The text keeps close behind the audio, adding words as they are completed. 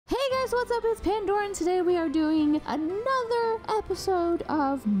guys, what's up? It's Pandora, and today we are doing another episode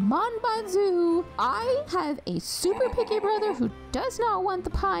of Mon Bazou. I have a super picky brother who does not want the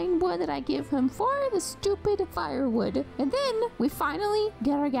pine wood that I give him for the stupid firewood. And then we finally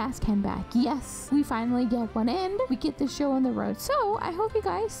get our gas can back. Yes, we finally get one, and we get the show on the road. So I hope you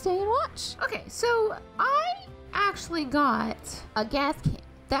guys stay and watch. Okay, so I actually got a gas can.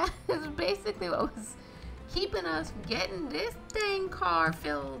 That is basically what was keeping us from getting this dang car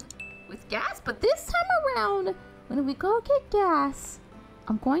filled with gas. But this time around, when we go get gas,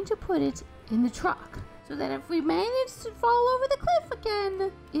 I'm going to put it in the truck so that if we manage to fall over the cliff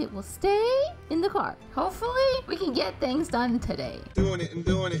again, it will stay in the car. Hopefully we can get things done today. Doing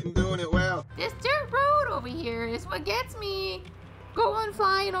it well. This dirt road over here is what gets me going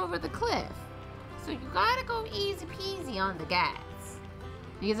flying over the cliff. So you gotta go easy peasy on the gas,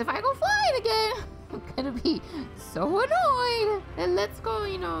 because if I go flying again, I'm gonna be so annoyed. And let's go,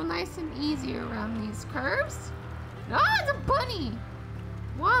 nice and easy around these curves. Oh, it's a bunny.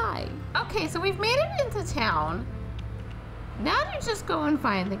 Why? Okay, so we've made it into town. Now to just go and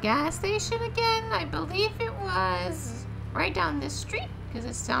find the gas station again. I believe it was right down this street, because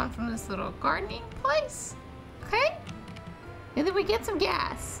it's down from this little gardening place. Okay? And then we get some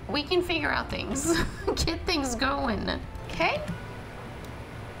gas. We can figure out things. Get things going. Okay?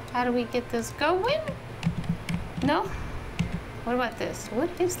 How do we get this going? No? What about this? What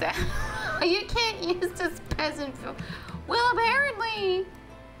is that? You can't use this peasant field. Well, apparently,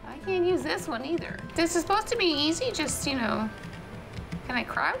 I can't use this one either. This is supposed to be easy, just, can I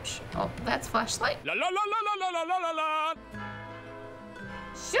crouch? Oh, that's flashlight. La la la la la la la la.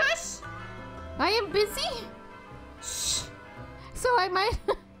 Shush! I am busy. Shh. So I might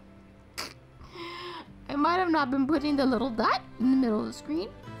have not been putting the little dot in the middle of the screen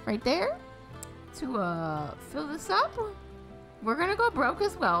right there to fill this up. We're gonna go broke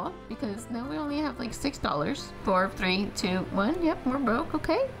as well, because now we only have like $6. 4, 3, 2, 1. Yep, we're broke.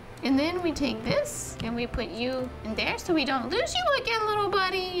 Okay. And then we take this and we put you in there so we don't lose you again, little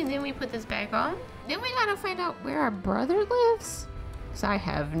buddy. And then we put this back on. Then we gotta find out where our brother lives, because I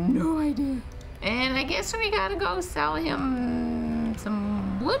have no idea. And I guess we gotta go sell him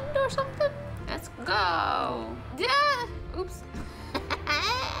some wood or something. Let's go. Yeah. Oops.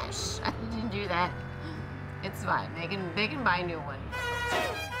 I didn't do that. It's fine. They can buy a new one.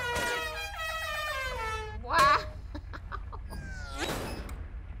 Wow.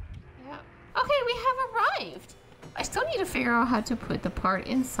 Yep. Okay, we have arrived. I still need to figure out how to put the part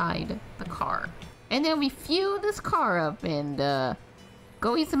inside the car. And then we fuel this car up and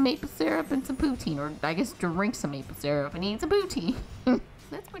go eat some maple syrup and some poutine, or I guess drink some maple syrup and eat some poutine.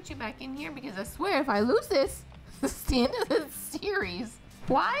 Let's put you back in here, because I swear if I lose this, it's the end of the series.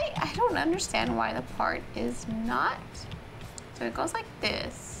 Why? I don't understand why the part is not. So it goes like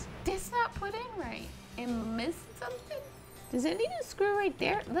this. This not put in right. It missed something. Does it need a screw right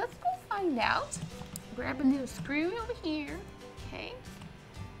there? Let's go find out. Grab a little screw over here. Okay.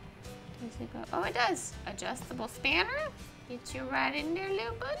 Does it go? Oh, it does. Adjustable spanner. Get you right in there,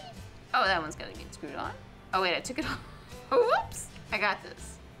 little buddy. Oh, that one's gonna get screwed on. Oh wait, I took it off. Whoops! I got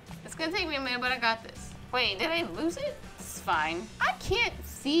this. It's gonna take me a minute, but I got this. Wait, did I lose it? It's fine. I can't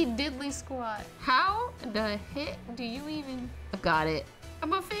see diddly squat. How the heck do you even? I got it.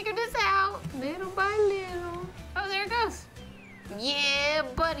 I'm gonna figure this out little by little. Oh, there it goes. Yeah,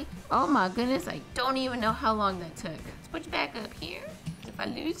 buddy. Oh my goodness, I don't even know how long that took. Let's put you back up here. If I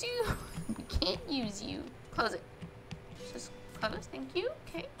lose you, we can't use you. Close it. Just close, thank you.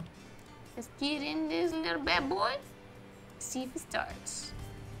 Okay. Let's get in this little bad boy. See if it starts.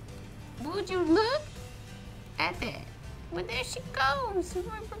 Would you look at that? Well, there she goes. We're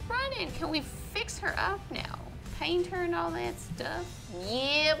running. Can we fix her up now? Paint her and all that stuff?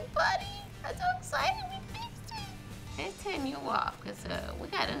 Yeah, buddy. I'm so excited we fixed it. Let's turn you off, because we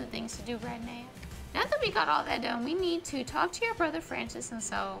got other things to do right now. Now that we got all that done, we need to talk to your brother Francis and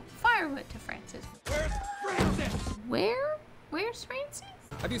sell firewood to Francis. Where's Francis? Where's Francis?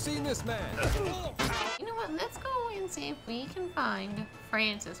 Have you seen this man? You know what? Let's go and see if we can find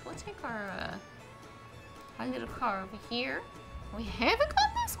Francis. We'll take our little car over here. We haven't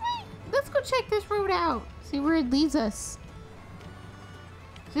gone this way. Let's go check this road out. See where it leads us.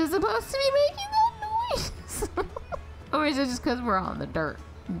 She's supposed to be making that noise. Or is it just because we're on the dirt,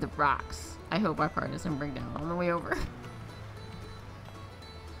 the rocks? I hope our car doesn't break down on the way over.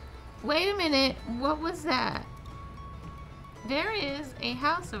 Wait a minute. What was that? There is a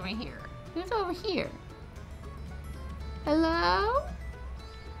house over here. Who's over here? Hello?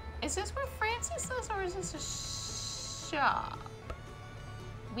 Is this where Francis is, or is this a shop?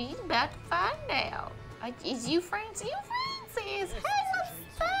 We about to find out. Is you Francis? You Francis? Hey, what's up?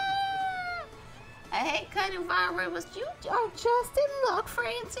 hate cutting firewood. Was you are just in luck,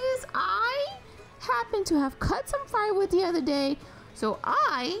 Francis. I happened to have cut some firewood the other day, so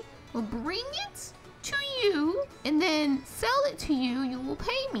I will bring it to you and then sell it to you. You will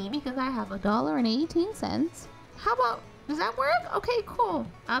pay me because I have $1.18. How about, does that work? Okay, cool.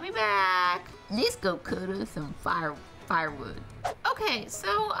 I'll be back. Let's go cut us some firewood. Okay, so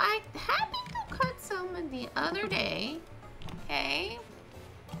I happened to cut some the other day. Okay.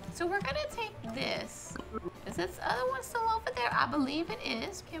 So we're gonna take this. Is this other one still over there? I believe it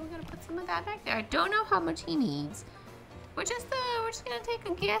is. Okay, we're gonna put some of that back there. I don't know how much he needs. We're just gonna take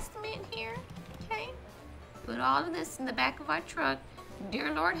a guesstimate here. Okay. Put all of this in the back of our truck.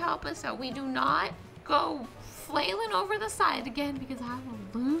 Dear Lord, help us so we do not go flailing over the side again because I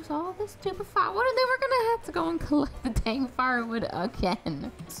will lose all this stupid firewood and then we're gonna have to go and collect the dang firewood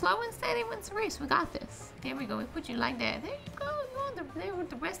again. Slow and steady wins the race. We got this. There we go. We put you like that. There you go. You're there with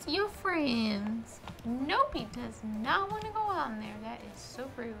the rest of your friends. Nope, he does not want to go on there. That is so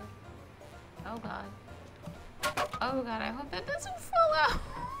rude. Oh God. Oh God, I hope that doesn't fall out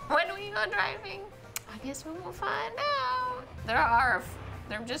when we go driving. I guess we will find out.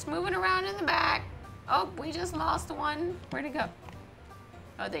 They're just moving around in the back. Oh, we just lost one. Where'd it go?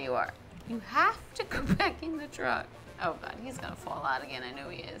 Oh, there you are. You have to go back in the truck. Oh God, he's gonna fall out again. I know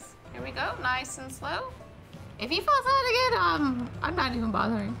he is. Here we go, nice and slow. If he falls out again, I'm not even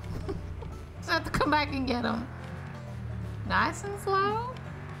bothering. Just have to come back and get him. Nice and slow.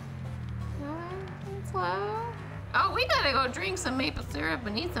 Nice and slow. Oh, we gotta go drink some maple syrup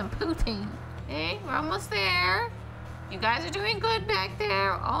and eat some poutine. Okay, we're almost there. You guys are doing good back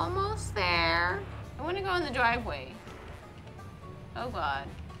there. Almost there. I want to go in the driveway. Oh God.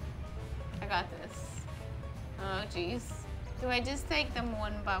 I got this. Oh jeez. Do I just take them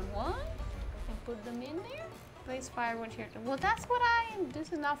one by one and put them in there? Place firewood here. Well, that's what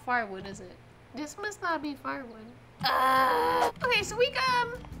this is not firewood, is it? This must not be firewood. Okay, so we're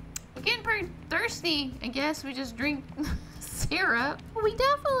getting pretty thirsty. I guess we just drink syrup. We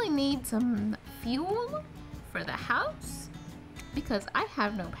definitely need some fuel for the house because I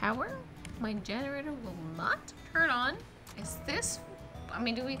have no power. My generator will not turn on. Is this, I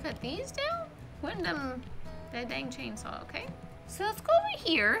mean, do we cut these down? Putting them, that dang chainsaw, okay? So let's go over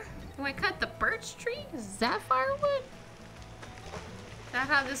here. Do I cut the birch tree? Is that firewood? Is that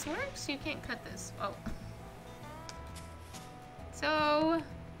how this works? You can't cut this. Oh. So,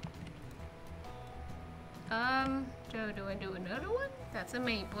 do I do another one? That's a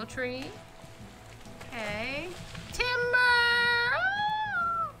maple tree. Okay. Timber!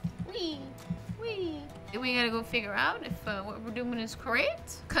 Oh! Wee! We gotta go figure out if what we're doing is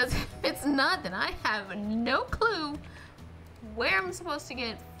correct. Cause if it's not, then I have no clue where I'm supposed to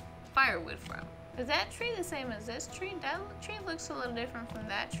get firewood from. Is that tree the same as this tree? That tree looks a little different from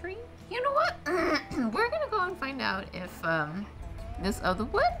that tree. You know what? We're gonna go and find out if this other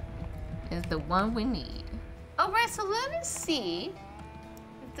wood is the one we need. All right, so let us see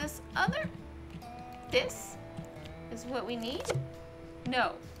if this is what we need.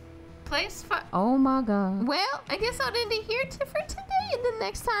 No. Place fire. Oh my God. Well, I guess I'll end it here for today. And the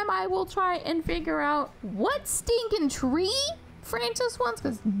next time I will try and figure out what stinking tree Francis wants,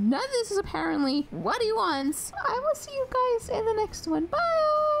 because none of this is apparently what he wants. I will see you guys in the next one.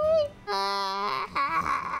 Bye.